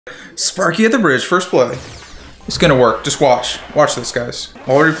Sparky at the bridge, first play. It's gonna work. Just watch. Watch this, guys.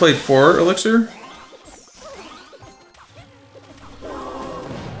 Already played 4 elixir.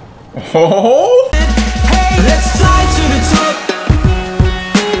 Oh! Hey, let's fly to the top.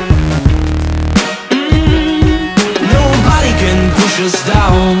 Nobody can push us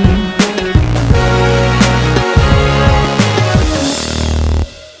down.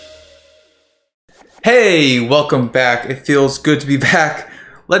 Hey, welcome back. It feels good to be back.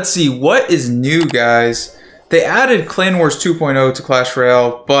 Let's see what is new, guys. They added Clan Wars 2.0 to Clash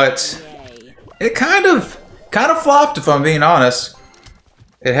Royale, but it kind of flopped, if I'm being honest.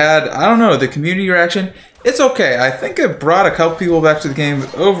 It had, I don't know, the community reaction. It's okay. I think it brought a couple people back to the game,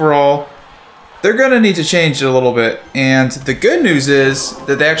 but overall, they're gonna need to change it a little bit. And the good news is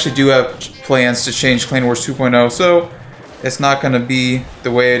that they actually do have plans to change Clan Wars 2.0, so it's not gonna be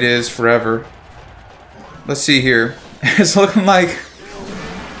the way it is forever. Let's see here. It's looking like...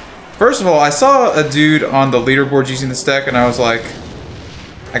 First of all, I saw a dude on the leaderboard using this deck, and I was like,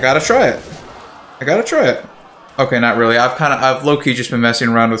 I gotta try it. I gotta try it. Okay, not really. I've low-key just been messing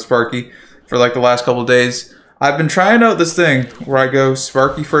around with Sparky for like the last couple days. I've been trying out this thing where I go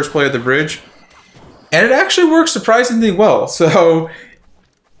Sparky first play at the bridge, and it actually works surprisingly well. So,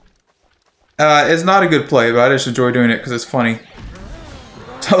 it's not a good play, but I just enjoy doing it because it's funny.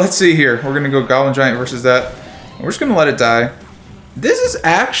 So let's see here. We're gonna go Goblin Giant versus that. We're just gonna let it die. This is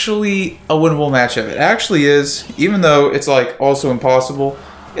actually a winnable matchup. It actually is, even though it's like also impossible.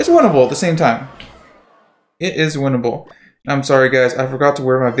 It's winnable at the same time. It is winnable. I'm sorry, guys. I forgot to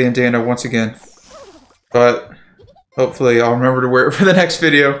wear my bandana once again, but hopefully I'll remember to wear it for the next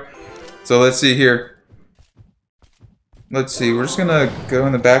video. So let's see here. Let's see. We're just gonna go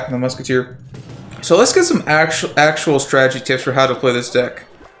in the back of the Musketeer. So let's get some actual strategy tips for how to play this deck.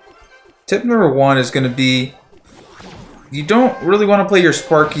 Tip number 1 is going to be, you don't really want to play your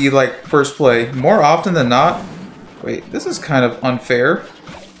Sparky like first play. More often than not, wait, this is kind of unfair.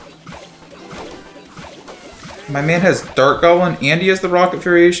 My man has Dark Goblin and he has the Rocket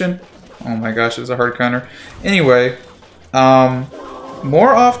variation. Oh my gosh, it's a hard counter. Anyway,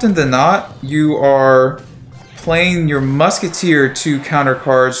 more often than not, you are playing your Musketeer to counter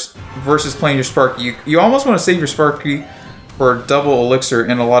cards versus playing your Sparky. You almost want to save your Sparky for double elixir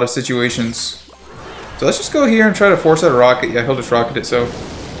in a lot of situations. So let's just go here and try to force out a rocket. Yeah, he'll just rocket it, so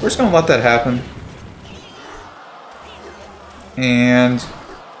we're just going to let that happen. And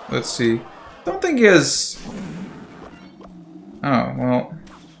let's see. Don't think he has... Oh, well...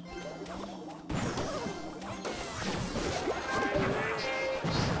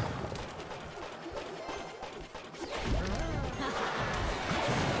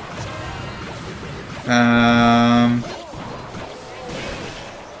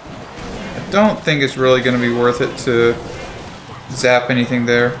 I don't think it's really going to be worth it to zap anything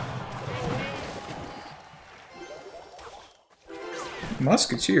there.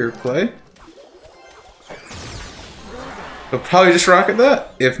 Musketeer play. They'll probably just rocket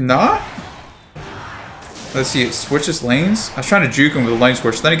that. If not, let's see, it switches lanes. I was trying to juke him with a lane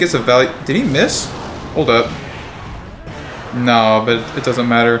switch. Then he gets a value. Did he miss? Hold up. No, but it doesn't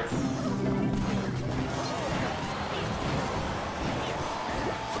matter.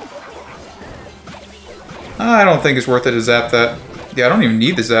 I don't think it's worth it to zap that. Yeah, I don't even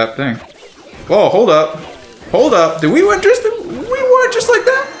need the zap, dang. Whoa, hold up. Hold up. Did we win just like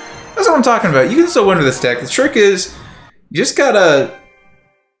that? That's what I'm talking about. You can still win with this deck. The trick is, you just gotta...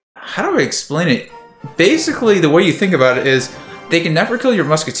 How do I explain it? Basically, the way you think about it is, they can never kill your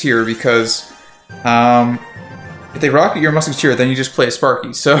Musketeer because, if they rocket your Musketeer, then you just play a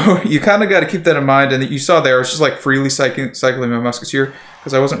Sparky. So, you kind of got to keep that in mind. And you saw there, I was just like freely cycling my Musketeer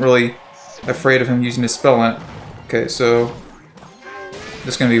because I wasn't really afraid of him using his spell ant. Okay, so this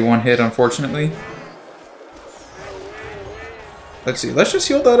is gonna be one hit, unfortunately. Let's see. Let's just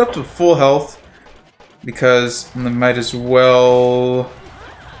heal that up to full health because I might as well.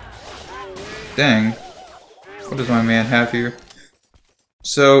 Dang, what does my man have here?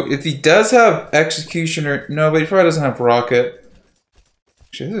 So if he does have Executioner, no, but he probably doesn't have Rocket.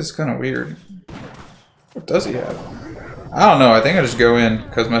 Actually, this is kind of weird. What does he have? I don't know, I think I'll just go in,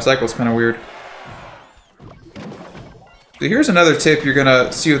 because my cycle's kind of weird. So here's another tip you're going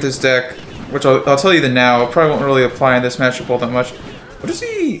to see with this deck, which I'll tell you the now. It probably won't really apply in this matchup all that much. What is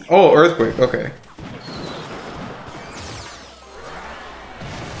he? Oh, Earthquake, okay.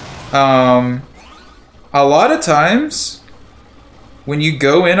 A lot of times, when you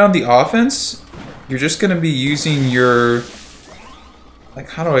go in on the offense, you're just going to be using your... Like,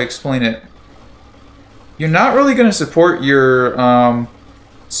 how do I explain it? You're not really going to support your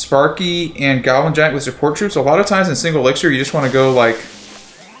Sparky and Goblin Giant with support troops. A lot of times in single elixir, you just want to go like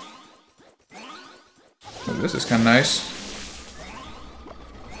Oh, this is kind of nice.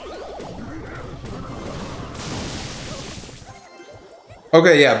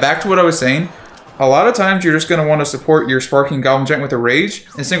 Okay, yeah, back to what I was saying. A lot of times you're just going to want to support your Sparky and Goblin Giant with a Rage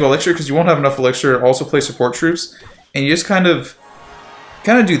and single Elixir because you won't have enough Elixir to also play support troops. And you just kind of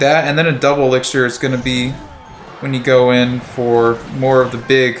do that, and then a double Elixir is going to be when you go in for more of the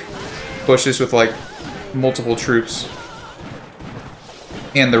big pushes with like multiple troops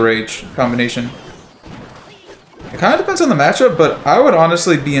and the Rage combination. It kind of depends on the matchup, but I would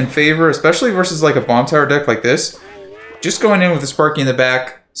honestly be in favor, especially versus like a Bomb Tower deck like this, just going in with the Sparky in the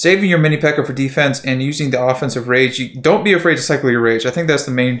back, saving your mini P.E.K.K.A for defense, and using the offensive Rage. Don't be afraid to cycle your Rage. I think that's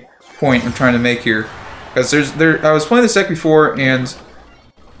the main point I'm trying to make here. Because I was playing this deck before, and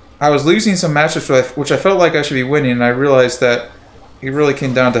I was losing some matchups which I felt like I should be winning, and I realized that it really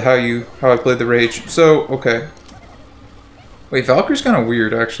came down to how I played the Rage. So, okay. Wait, Valkyrie's kind of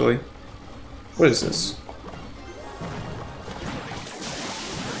weird, actually. What is this?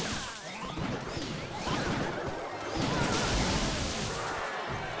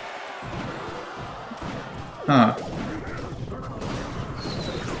 Huh.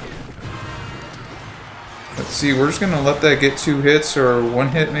 Let's see, we're just gonna let that get 2 hits or 1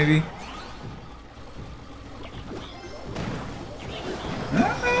 hit maybe.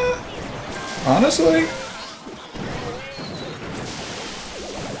 Honestly?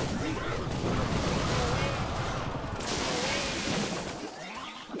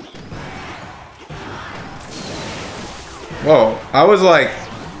 Whoa,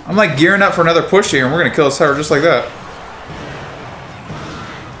 I'm like gearing up for another push here, and we're gonna kill this tower just like that.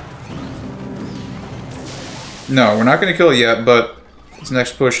 No, we're not gonna kill it yet, but this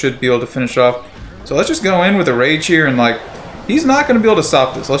next push should be able to finish off. So let's just go in with a Rage here, and like, he's not gonna be able to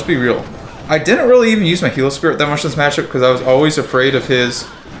stop this, let's be real. I didn't really even use my Heal Spirit that much in this matchup, because I was always afraid of his,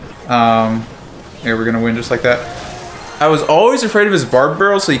 here, we're gonna win just like that. I was always afraid of his Barb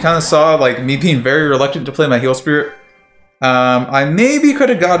Barrel, so you kind of saw like me being very reluctant to play my Heal Spirit. I maybe could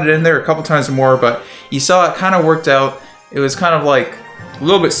have got it in there a couple times more, but you saw it kind of worked out. It was kind of like a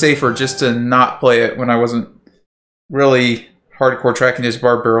little bit safer just to not play it when I wasn't really hardcore tracking his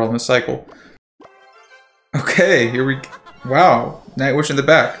Barb Barrel in the cycle. Okay, here we go. Wow, Night Witch in the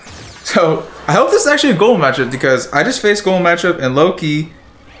back. So, I hope this is actually a Golem matchup, because I just faced Golem matchup, and Loki,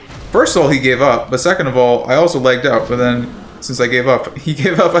 first of all, he gave up, but second of all, I also legged out, but then, since I gave up, he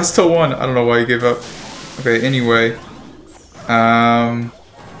gave up, I still won. I don't know why he gave up. Okay, anyway.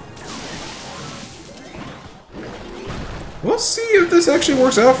 We'll see if this actually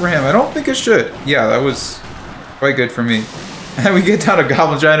works out for him. I don't think it should. Yeah, that was quite good for me. And we get down a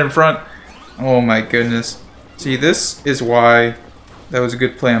Goblin Giant in front. Oh my goodness. See, this is why that was a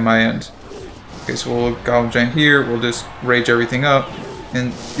good play on my end. Okay, so we'll Goblin Giant here. We'll just Rage everything up.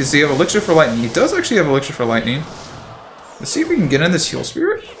 And does he have Elixir for Lightning? He does actually have Elixir for Lightning. Let's see if we can get in this Heal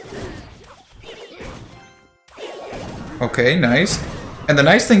Spirit. Okay, nice. And the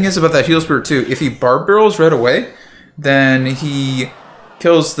nice thing is about that Heal Spirit too, if he Barb Barrels right away, then he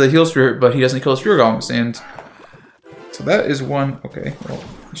kills the Heal Spirit, but he doesn't kill Spear Golems. And so that is one. Okay, well,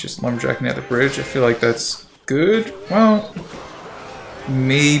 he's just lumberjacking at the bridge. I feel like that's good. Well,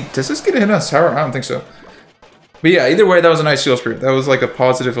 maybe. Does this get a hit on tower? I don't think so. But yeah, either way, that was a nice Heal Spirit. That was like a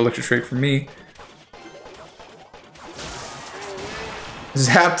positive Elixir trade for me.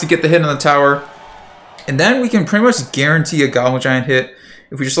 Zap to get the hit on the tower. And then we can pretty much guarantee a Goblin Giant hit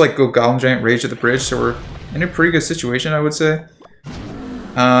if we just like go Goblin Giant Rage at the bridge. So we're in a pretty good situation, I would say.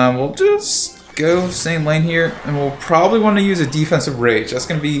 We'll just go same lane here, and we'll probably want to use a defensive Rage. That's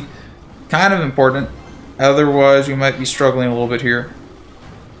going to be kind of important. Otherwise, we might be struggling a little bit here.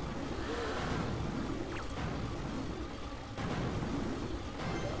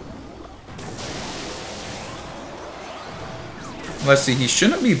 Let's see, he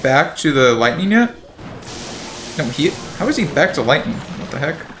shouldn't be back to the Lightning yet. No, how is he back to Lightning? What the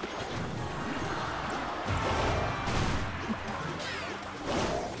heck?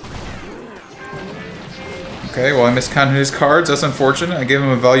 Okay, well I miscounted his cards. That's unfortunate. I gave him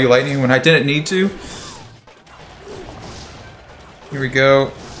a value Lightning when I didn't need to. Here we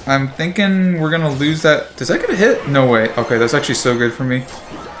go. I'm thinking we're gonna lose that. Does that get a hit? No way. Okay, that's actually so good for me.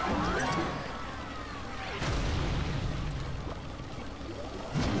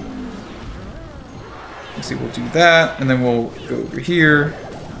 Let's see, we'll do that, and then we'll go over here.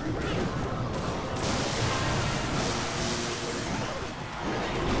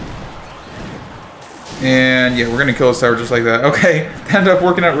 And yeah, we're gonna kill this tower just like that. Okay, that ended up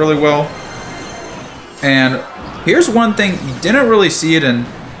working out really well. And here's one thing, you didn't really see it in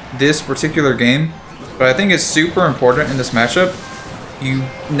this particular game, but I think it's super important in this matchup. You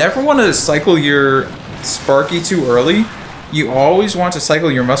never want to cycle your Sparky too early, you always want to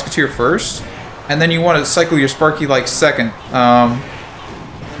cycle your Musketeer first, and then you want to cycle your Sparky like second.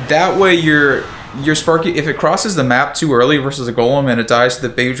 That way your Sparky, if it crosses the map too early versus a Golem and it dies to the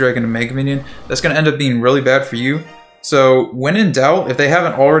Baby Dragon and Mega Minion, that's going to end up being really bad for you. So when in doubt, if they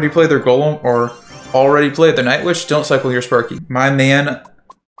haven't already played their Golem or already played their Night Witch, don't cycle your Sparky. My man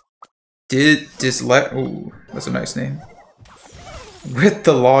did dislet. Ooh, that's a nice name. With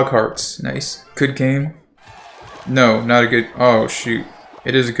the Log Hearts. Nice. Good game. No, not a good... Oh, shoot.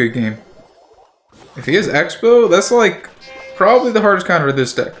 It is a good game. If he has Expo, that's like probably the hardest counter of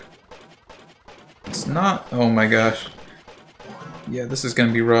this deck. It's not... Oh my gosh. Yeah, this is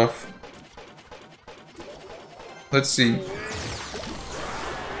gonna be rough. Let's see.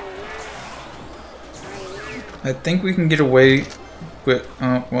 I think we can get away with...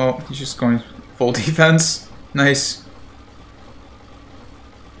 well, he's just going full defense. Nice.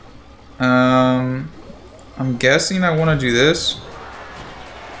 I'm guessing I want to do this.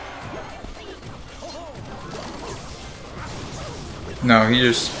 No, he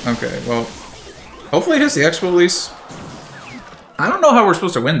just... Okay, well... Hopefully he hits the Expo at least. I don't know how we're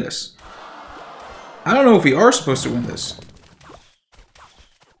supposed to win this. I don't know if we are supposed to win this.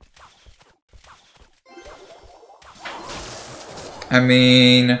 I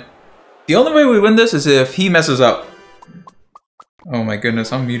mean... The only way we win this is if he messes up. Oh my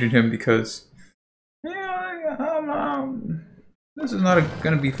goodness, I'm muting him because... Yeah, this is not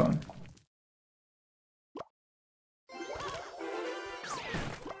gonna be fun.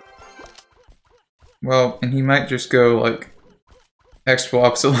 Well, and he might just go, like, Expo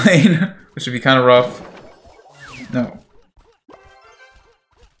opposite lane, which would be kind of rough. No.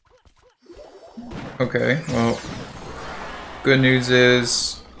 Okay, well... Good news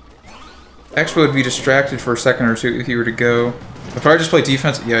is... Expo would be distracted for a second or two if he were to go. If I just play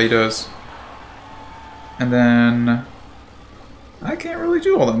defense, yeah, he does. And then... I can't really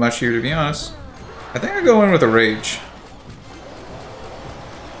do all that much here, to be honest. I think I go in with a Rage.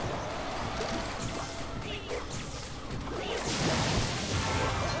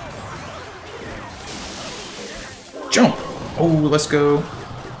 Jump! Oh, let's go.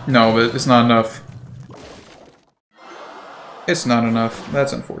 No, but it's not enough. It's not enough.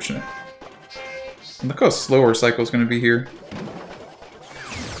 That's unfortunate. And look how slow our cycle is going to be here.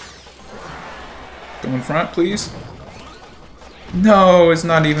 Go in front, please. No, it's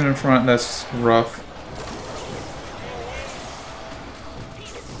not even in front. That's rough.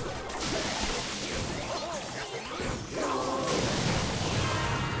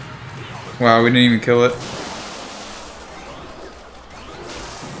 Wow, we didn't even kill it.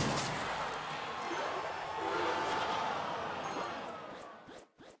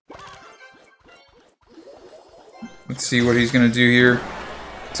 Let's see what he's going to do here.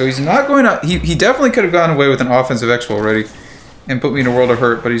 So he's not going to... He definitely could have gotten away with an offensive Expo already and put me in a world of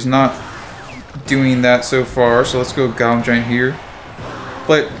hurt, but he's not doing that so far. So let's go Golem Giant here.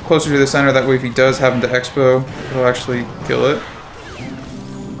 Play it closer to the center, that way if he does happen to Expo, it'll actually kill it.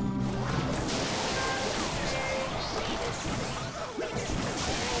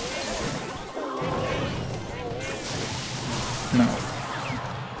 No.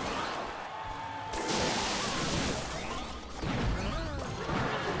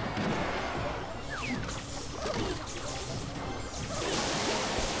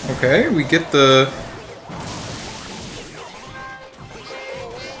 Okay, we get the...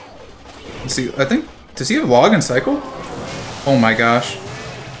 Let's see, I think... Does he have Log and Cycle? Oh my gosh.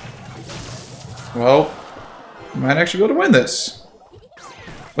 Well, we might actually be able to win this.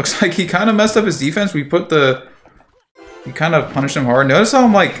 Looks like he kind of messed up his defense. We put the... We kind of punished him hard. Notice how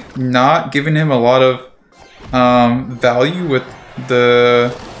I'm, like, not giving him a lot of value with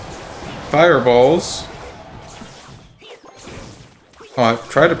the fireballs. Oh, I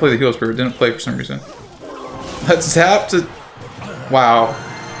tried to play the Heal Spirit, didn't play for some reason. Let's zap to... Wow.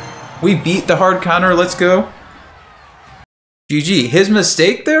 We beat the hard counter, let's go. GG. His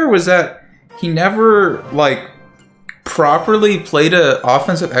mistake there was that he never, like, properly played an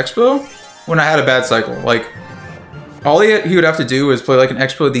offensive Expo when I had a bad cycle. Like, all he would have to do is play, like, an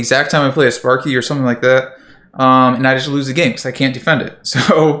Expo at the exact time I play a Sparky or something like that, and I just lose the game because I can't defend it.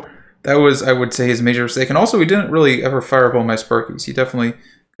 So... That was, I would say, his major mistake. And also, we didn't really ever fireball my Sparkies. He definitely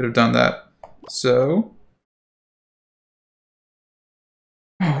could have done that. So...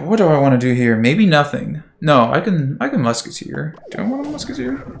 What do I want to do here? Maybe nothing. No, I can Musketeer. Do I want a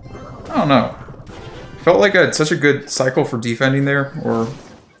Musketeer? I don't know. Felt like I had such a good cycle for defending there, or...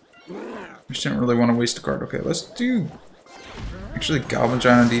 I just didn't really want to waste a card. Okay, let's do... Actually, Goblin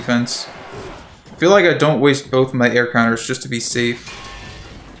Giant on defense. I feel like I don't waste both of my air counters just to be safe.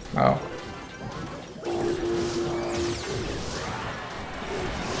 Wow.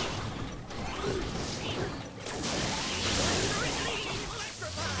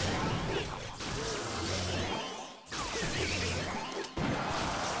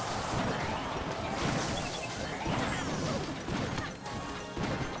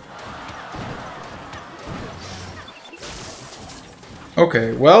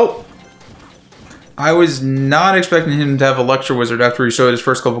 Okay, well, I was not expecting him to have a Lecture Wizard after he showed his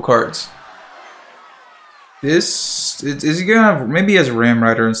first couple cards. This is he gonna have? Maybe he has Ram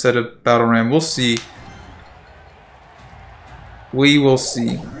Rider instead of Battle Ram. We'll see. We will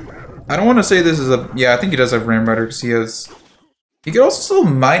see. I don't want to say this is a... Yeah, I think he does have Ram Rider because he has... He could also still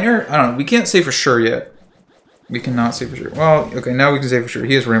Miner. I don't know. We can't say for sure yet. We cannot say for sure. Well, okay, now we can say for sure.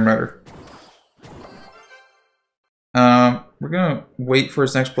 He has Ram Rider. We're gonna wait for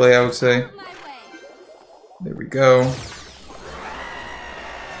his next play, I would say. There we go.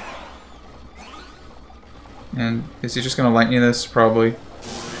 And is he just gonna lightning this? Probably.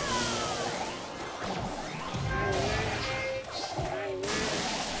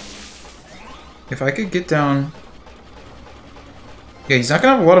 If I could get down... Yeah, he's not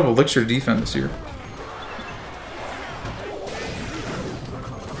gonna have a lot of elixir defense here.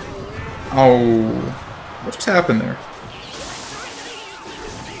 Oh, what just happened there?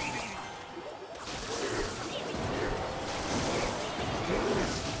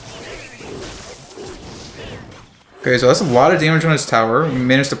 Okay, so that's a lot of damage on his tower. We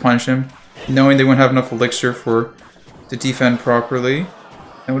managed to punish him, knowing they wouldn't have enough elixir to defend properly.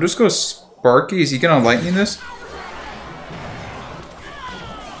 And we'll just go Sparky. Is he gonna lightning this?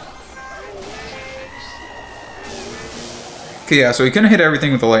 Okay, yeah, so he couldn't hit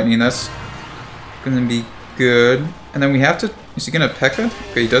everything with the lightning. That's gonna be good. And then we have to... Is he gonna P.E.K.K.A?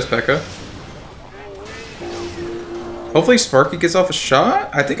 Okay, he does P.E.K.K.A. Hopefully Sparky gets off a shot?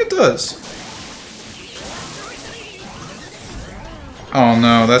 I think it does. Oh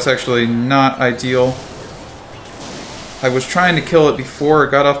no, that's actually not ideal. I was trying to kill it before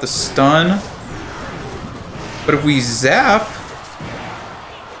it got off the stun. But if we zap...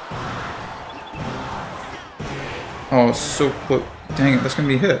 Oh, so close. Dang it, that's gonna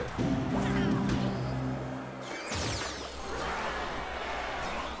be a hit.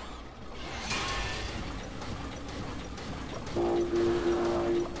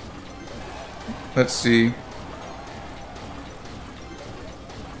 Let's see.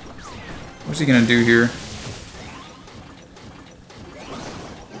 What's he gonna do here?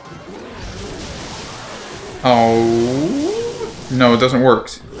 Oh no, it doesn't work.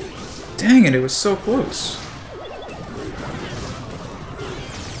 Dang it, it was so close.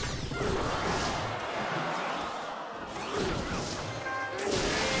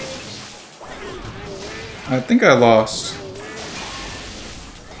 I think I lost.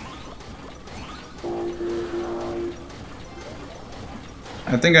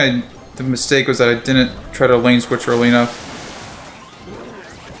 I think the mistake was that I didn't try to lane switch early enough.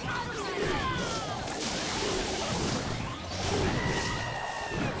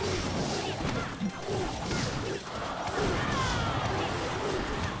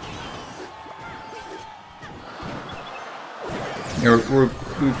 Yeah,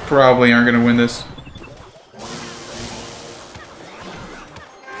 we probably aren't going to win this.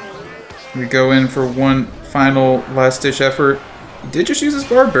 We go in for one final last-ditch effort. He did just use his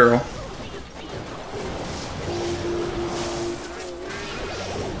Barb Barrel.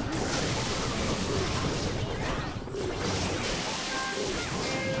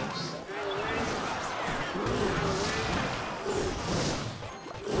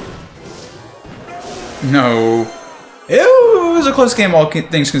 No. It was a close game, all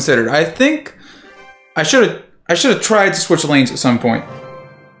things considered. I think I should have tried to switch lanes at some point.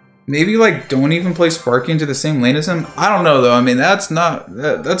 Maybe, like, don't even play Sparky into the same lane as him? I don't know, though. I mean, that's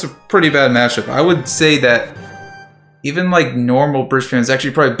a pretty bad matchup. I would say that even, like, normal Bridgefan is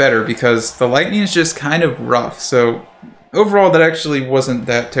actually probably better because the Lightning is just kind of rough. So, overall, that actually wasn't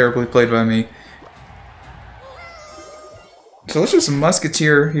that terribly played by me. So, let's just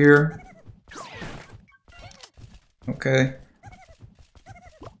Musketeer here. Okay.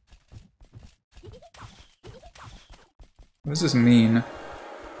 What does this mean?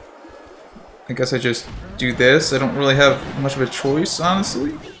 I guess I just do this. I don't really have much of a choice,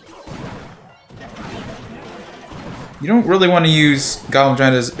 honestly. You don't really want to use Goblin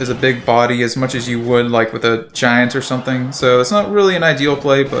Giant as a big body as much as you would like with a Giant or something. So it's not really an ideal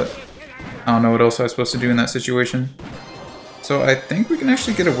play, but I don't know what else I was supposed to do in that situation. So I think we can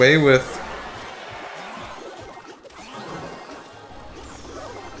actually get away with...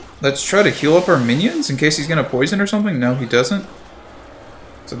 Let's try to heal up our minions in case he's going to poison or something. No, he doesn't.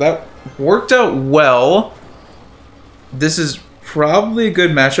 So that worked out well. This is probably a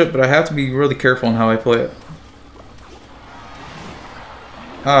good matchup, but I have to be really careful in how I play it.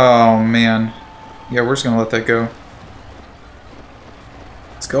 Oh, man. Yeah, we're just going to let that go.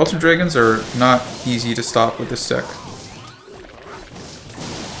 Skeleton Dragons are not easy to stop with this deck.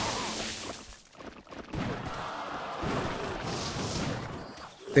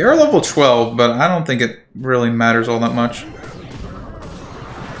 They are level 12, but I don't think it really matters all that much.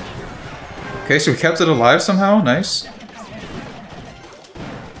 Okay, so we kept it alive somehow. Nice.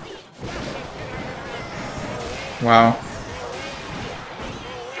 Wow.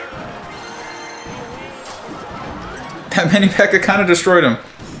 That mini P.E.K.K.A kind of destroyed him.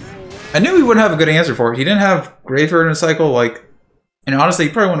 I knew he wouldn't have a good answer for it. He didn't have Graveyard in a cycle, like... And honestly,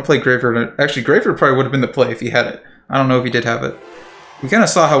 he probably wouldn't have played Graveyard. Actually, Graveyard probably would have been the play if he had it. I don't know if he did have it. We kind of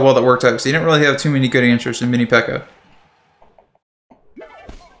saw how well that worked out, because he didn't really have too many good answers in mini P.E.K.K.A.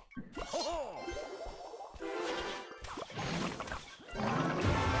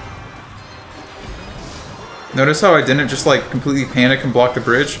 Notice how I didn't just like completely panic and block the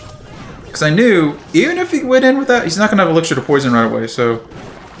bridge? Because I knew, even if he went in with that, he's not going to have Elixir to poison right away, so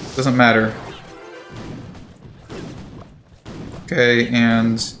it doesn't matter. Okay,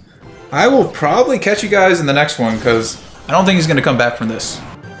 and I will probably catch you guys in the next one, because I don't think he's going to come back from this.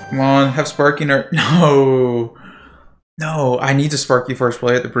 Come on, have Sparky in our... No! No, I need the Sparky first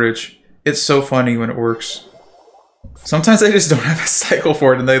play at the bridge. It's so funny when it works. Sometimes they just don't have a cycle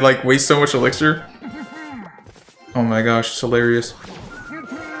for it, and they like waste so much Elixir. Oh my gosh, it's hilarious.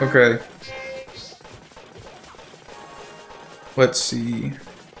 Okay. Let's see.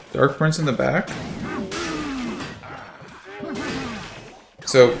 Dark Prince in the back.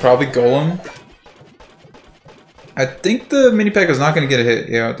 So, probably Golem. I think the mini P.E.K.K.A is not going to get a hit.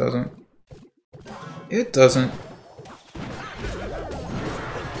 Yeah, it doesn't. It doesn't.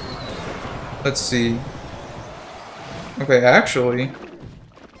 Let's see. Okay, actually...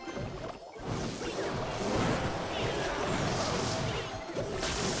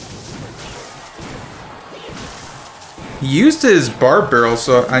 He used his barb barrel,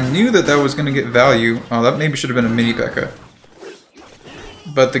 so I knew that that was going to get value. Oh, that maybe should have been a mini P.E.K.K.A.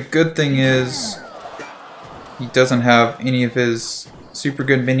 But the good thing is, he doesn't have any of his super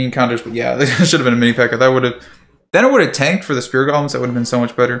good minion counters. But yeah, that should have been a mini P.E.K.K.A. That would have, then it would have tanked for the Spear Golems. That would have been so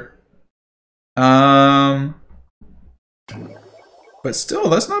much better. But still,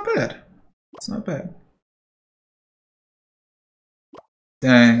 that's not bad. It's not bad.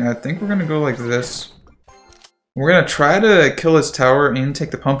 Dang, I think we're gonna go like this. We're gonna try to kill his tower and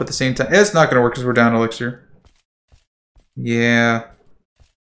take the pump at the same time. It's not gonna work because we're down Elixir. Yeah.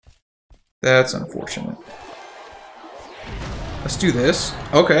 That's unfortunate. Let's do this.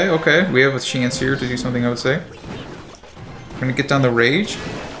 Okay, okay. We have a chance here to do something, I would say. We're gonna get down the Rage.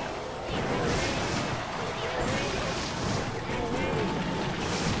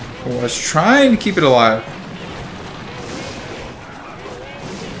 Oh, I was trying to keep it alive.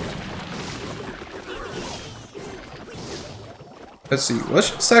 Let's see.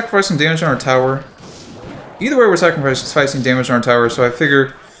 Let's sacrifice some damage on our tower. Either way, we're sacrificing damage on our tower, so I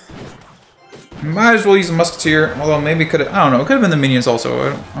figure might as well use a Musketeer. Although maybe could have, I don't know. It could have been the minions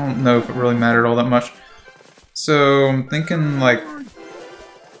also. I don't know if it really mattered all that much. So I'm thinking like,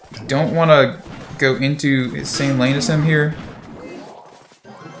 don't want to go into the same lane as him here.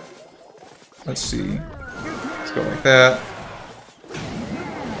 Let's see. Let's go like that.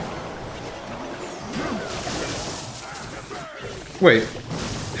 Wait,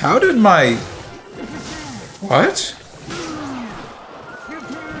 how did my... What?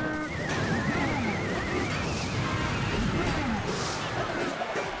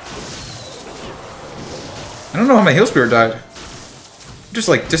 I don't know how my Heal Spirit died. It just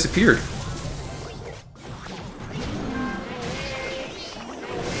like disappeared.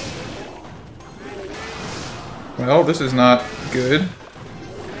 Well, this is not good.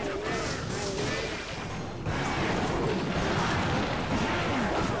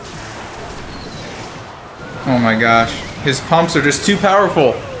 Oh my gosh. His pumps are just too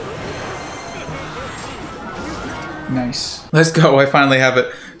powerful. Nice. Let's go. I finally have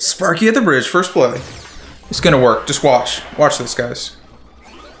it. Sparky at the bridge. First play. It's gonna work. Just watch. Watch this, guys.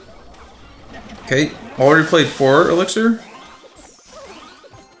 Okay. Already played 4 Elixir.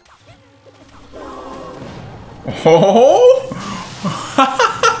 Oh!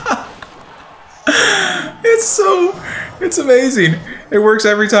 It's amazing. It works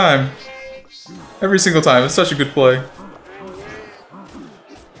every time. Every single time. It's such a good play.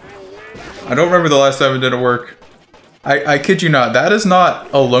 I don't remember the last time it didn't work. I kid you not. That is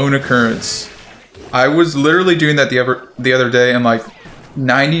not a lone occurrence. I was literally doing that the other day, and like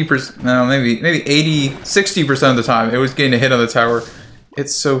 90%, no, maybe 80, 60% of the time, it was getting a hit on the tower.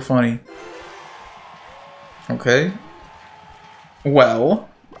 It's so funny. Okay. Well,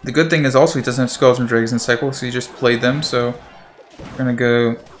 the good thing is also he doesn't have Skulls and Dragons in cycle, so he just played them, so we're gonna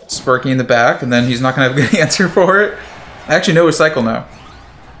go Sparky in the back, and then he's not gonna have a good answer for it. I actually know his cycle now.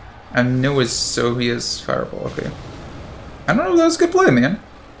 I know his, so he is Fireball, okay. I don't know if that was a good play, man.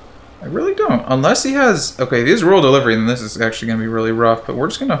 I really don't. Unless he has... Okay, if he has rural delivery, then this is actually going to be really rough. But we're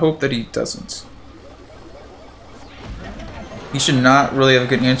just going to hope that he doesn't. He should not really have a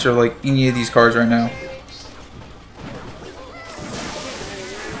good answer like any of these cards right now.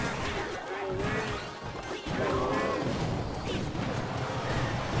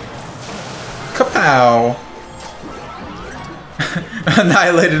 Kapow!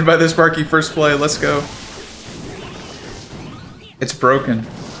 Annihilated by the Sparky first play. Let's go. It's broken.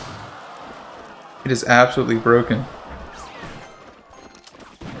 It is absolutely broken.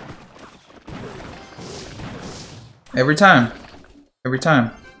 Every time. Every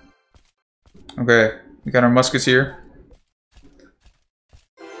time. Okay, we got our muskets here.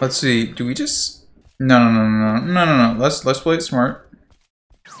 Let's see. Do we just... No. Let's play it smart.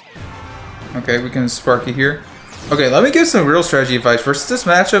 Okay, we can Sparky here. Okay, let me give some real strategy advice. Versus this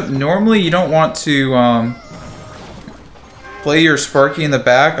matchup, normally you don't want to play your Sparky in the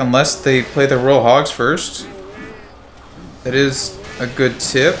back unless they play the Royal Hogs first. That is a good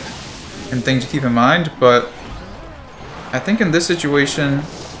tip and thing to keep in mind, but I think in this situation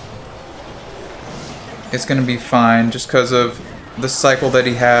it's going to be fine just because of the cycle that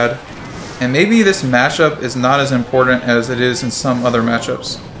he had. And maybe this matchup is not as important as it is in some other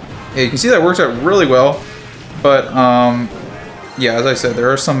matchups. Yeah, you can see that works out really well. But, yeah, as I said,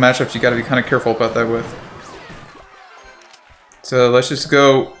 there are some matchups you gotta be kind of careful about that with. So let's just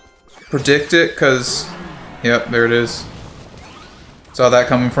go predict it, because, yep, there it is. Saw that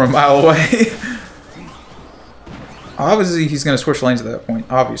coming from a mile away. Obviously, he's gonna switch lanes at that point,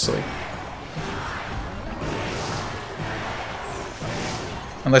 obviously.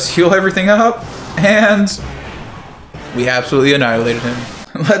 And let's heal everything up, and we absolutely annihilated him.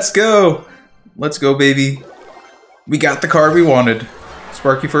 Let's go! Let's go, baby. We got the card we wanted.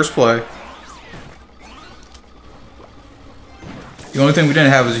 Sparky first play. The only thing we didn't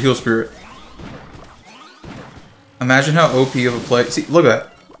have was a heal spirit. Imagine how OP of a play. See, look at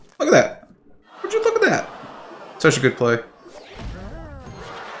that. Look at that. Would you look at that? Such a good play.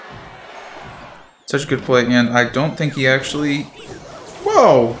 Such a good play, and I don't think he actually...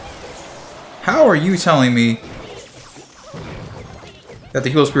 Whoa! How are you telling me that the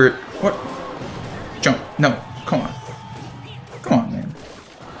heal spirit... What? Jump. No. Come on. Come on, man.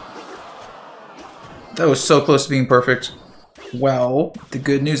 That was so close to being perfect. Well, the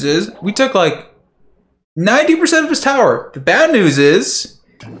good news is we took like 90% of his tower. The bad news is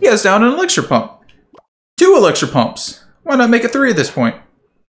he has down an elixir pump. 2 elixir pumps. Why not make it 3 at this point?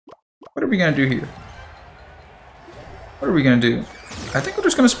 What are we going to do here? What are we going to do? I think we're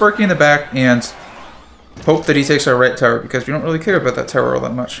just going to Sparky in the back and hope that he takes our right tower because we don't really care about that tower all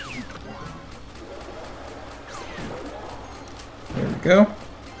that much. There we go.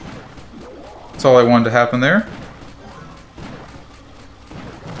 That's all I wanted to happen there.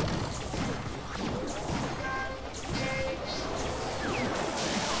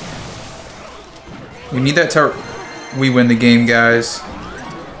 We need that tower. We win the game, guys.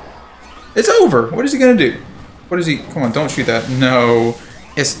 It's over. What is he gonna do? What is he? Come on, don't shoot that. No.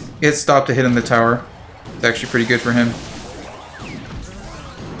 It stopped to hit in the tower. It's actually pretty good for him.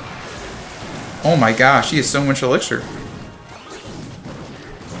 Oh my gosh, he has so much elixir.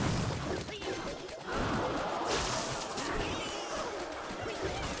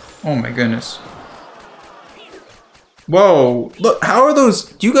 Oh my goodness. Whoa, look, how are those,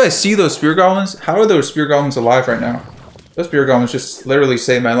 do you guys see those spear goblins? How are those spear goblins alive right now? Those spear goblins just literally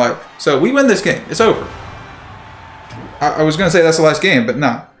saved my life. So we win this game, it's over. I was gonna say that's the last game, but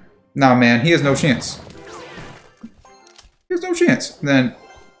nah. Nah, man, he has no chance. He has no chance. And then,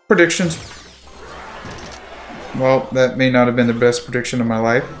 predictions. Well, that may not have been the best prediction of my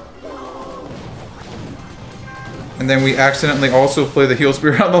life. And then we accidentally also play the heal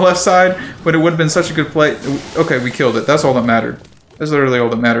spirit on the left side, but it would have been such a good play. Okay, we killed it. That's all that mattered. That's literally all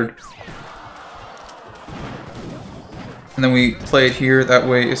that mattered. And then we play it here. That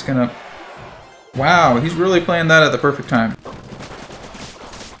way it's gonna... Wow, he's really playing that at the perfect time.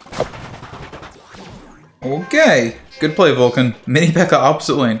 Okay, good play, Vulkan. Mini P.E.K.K.A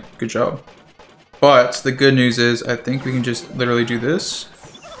opposite lane. Good job. But the good news is I think we can just literally do this.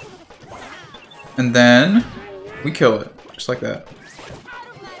 And then... we kill it, just like that.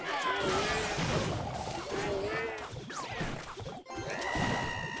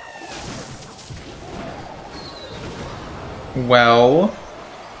 Well,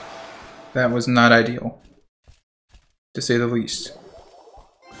 that was not ideal, to say the least.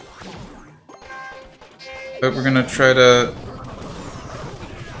 But we're gonna try to...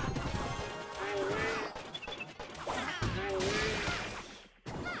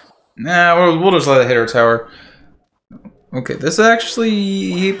 Nah, we'll just let it hit our tower. Okay, this actually,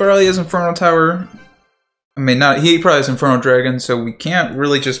 he probably has Inferno Tower. I mean, not, he probably has Inferno Dragon, so we can't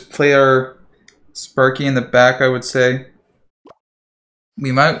really just play our Sparky in the back, I would say.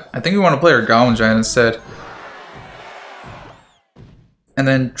 We might, I think we want to play our Goblin Giant instead. And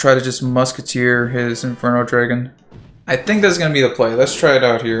then try to just Musketeer his Inferno Dragon. I think that's going to be the play. Let's try it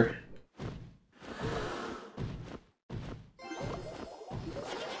out here.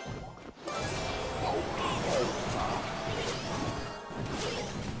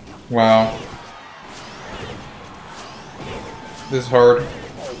 Wow. This is hard.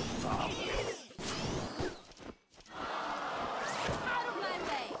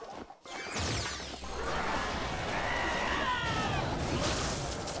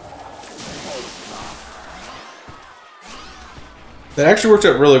 That actually worked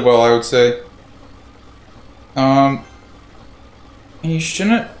out really well, I would say. He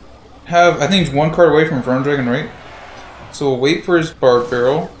shouldn't have, I think he's one card away from Inferno Dragon, right? So we'll wait for his Bard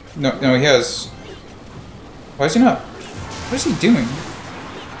Barrel. No, he has. Why is he not? What is he doing?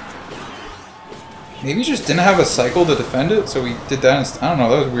 Maybe he just didn't have a cycle to defend it, so he did that instead. I don't know,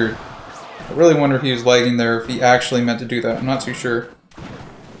 that was weird. I really wonder if he was lagging there, if he actually meant to do that. I'm not too sure.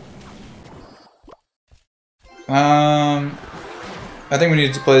 I think we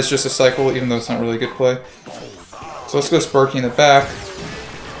needed to play this just a cycle, even though it's not really a good play. So let's go Sparky in the back.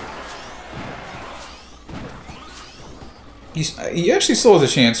 He actually still has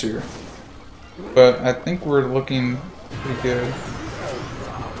a chance here. But I think we're looking pretty good.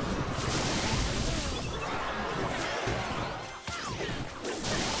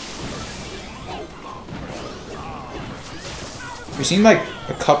 We've seen like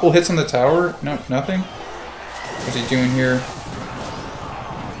a couple hits on the tower. No, nothing. What's he doing here?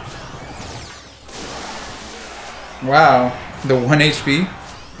 Wow, the 1 HP.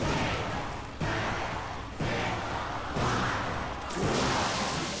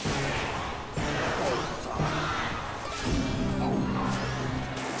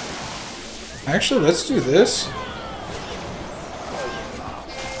 Actually, let's do this.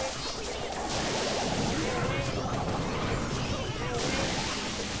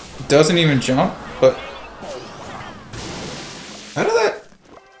 Doesn't even jump, but how did that?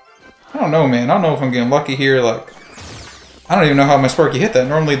 I don't know, man. I don't know if I'm getting lucky here. Like, I don't even know how my Sparky hit that.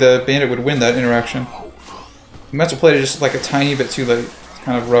 Normally, the Bandit would win that interaction. He must have played it just like a tiny bit too late. It's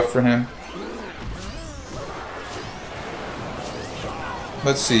kind of rough for him.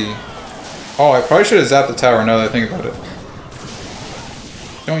 Let's see. Oh, I probably should have zapped the tower now that I think about it.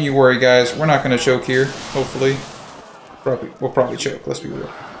 Don't you worry, guys. We're not going to choke here, hopefully. We'll probably choke, let's be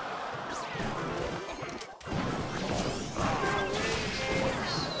real.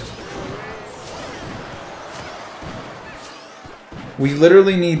 We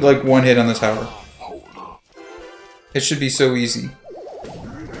literally need like one hit on the tower. It should be so easy.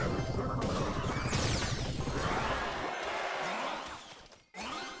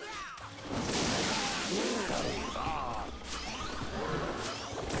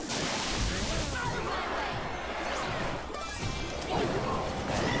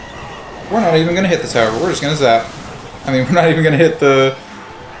 We're not even gonna hit the tower, we're just gonna zap. I mean, we're not even gonna hit the...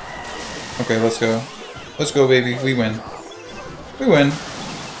 Okay, let's go. Let's go, baby, we win. We win.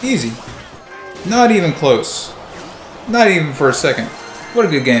 Easy. Not even close. Not even for a second. What a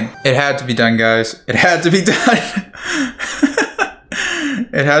good game. It had to be done, guys. It had to be done.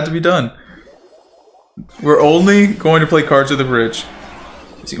 It had to be done. We're only going to play Cards of the Bridge.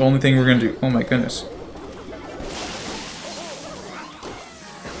 It's the only thing we're gonna do. Oh my goodness.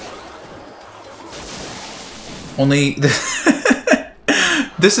 Only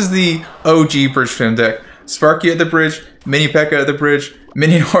this is the OG Bridge Fam deck. Sparky at the bridge, Mini P.E.K.K.A at the bridge,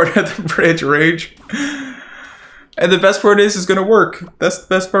 Mini Horde at the bridge, Rage. And the best part is it's gonna work. That's the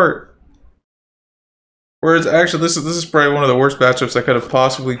best part. Whereas actually this is probably one of the worst matchups I could have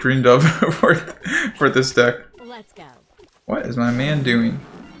possibly dreamed of for this deck. Let's go. What is my man doing?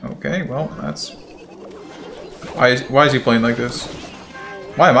 Okay, well that's why is he playing like this?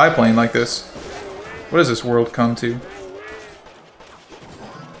 Why am I playing like this? What does this world come to?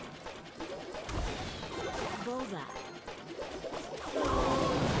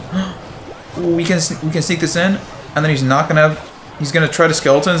 Ooh, we can sneak this in, and then he's gonna try to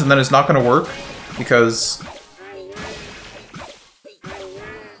skeletons, and then it's not gonna work because.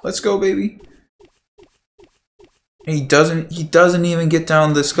 Let's go, baby. And he doesn't even get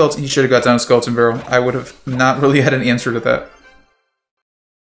down the skeleton. He should have got down the skeleton barrel. I would have not really had an answer to that.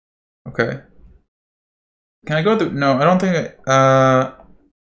 Okay. Can I go the... No, I don't think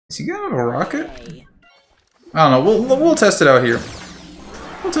is he gonna have a rocket? I don't know. We'll test it out here.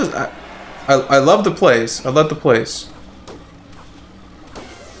 We'll test... I love the plays. I love the plays.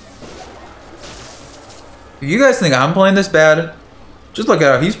 If you guys think I'm playing this bad, just look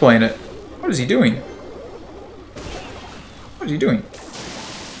at how he's playing it. What is he doing? What is he doing?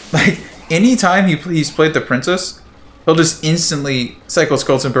 Like, anytime he's played the princess, he'll just instantly cycle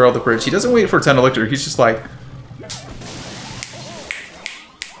skulls and barrel the bridge. He doesn't wait for 10 elixir. He's just like,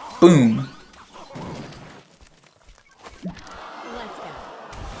 boom.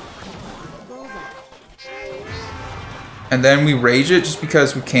 And then we rage it just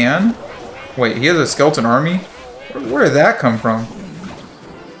because we can. Wait, he has a skeleton army? Where did that come from?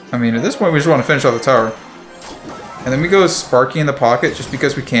 I mean, at this point, we just want to finish off the tower. And then we go Sparky in the pocket just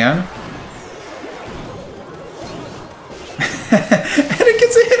because we can. And it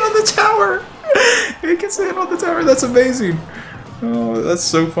gets a hit on the tower! It gets a hit on the tower, that's amazing. Oh, that's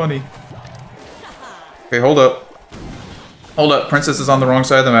so funny. Okay, hold up. Hold up, Princess is on the wrong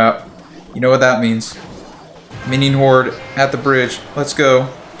side of the map. You know what that means. Minion horde at the bridge. Let's go.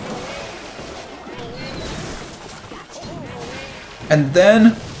 And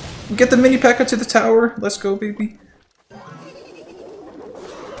then we get the mini P.E.K.K.A to the tower. Let's go, baby.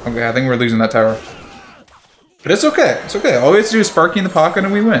 Okay, I think we're losing that tower. But it's okay. It's okay. All we have to do is Sparky in the pocket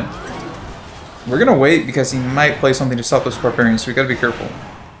and we win. We're gonna wait because he might play something to stop those barbarians, so we gotta be careful.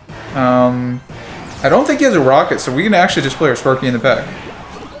 I don't think he has a rocket, so we can actually just play our Sparky in the back.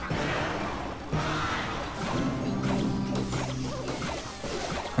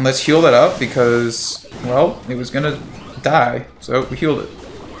 And let's heal that up because, well, it was gonna die, so we healed it.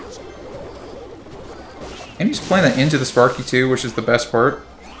 And he's playing that into the Sparky too, which is the best part.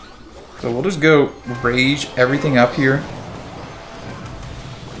 So we'll just go rage everything up here.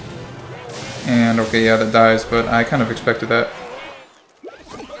 And okay, yeah, that dies, but I kind of expected that.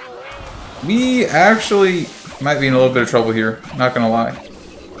 We actually might be in a little bit of trouble here, not gonna lie.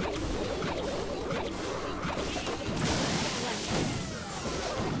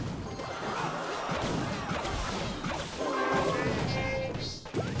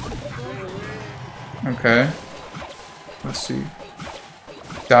 Okay. Let's see.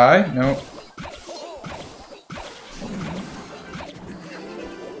 Die? No.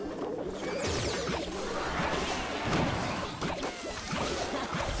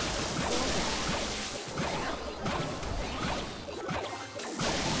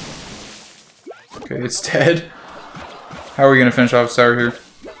 Okay, it's dead. How are we gonna finish off this tower here?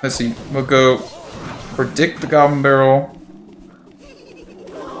 Let's see. We'll go predict the goblin barrel.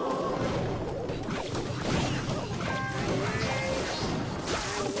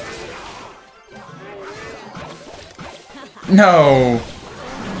 No!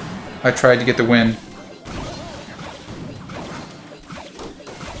 I tried to get the win.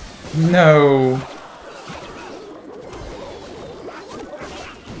 No!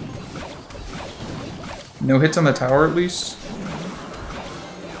 No hits on the tower at least?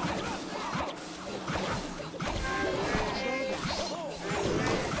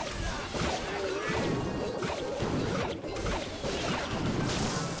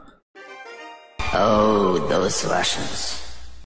 Oh, those Russians.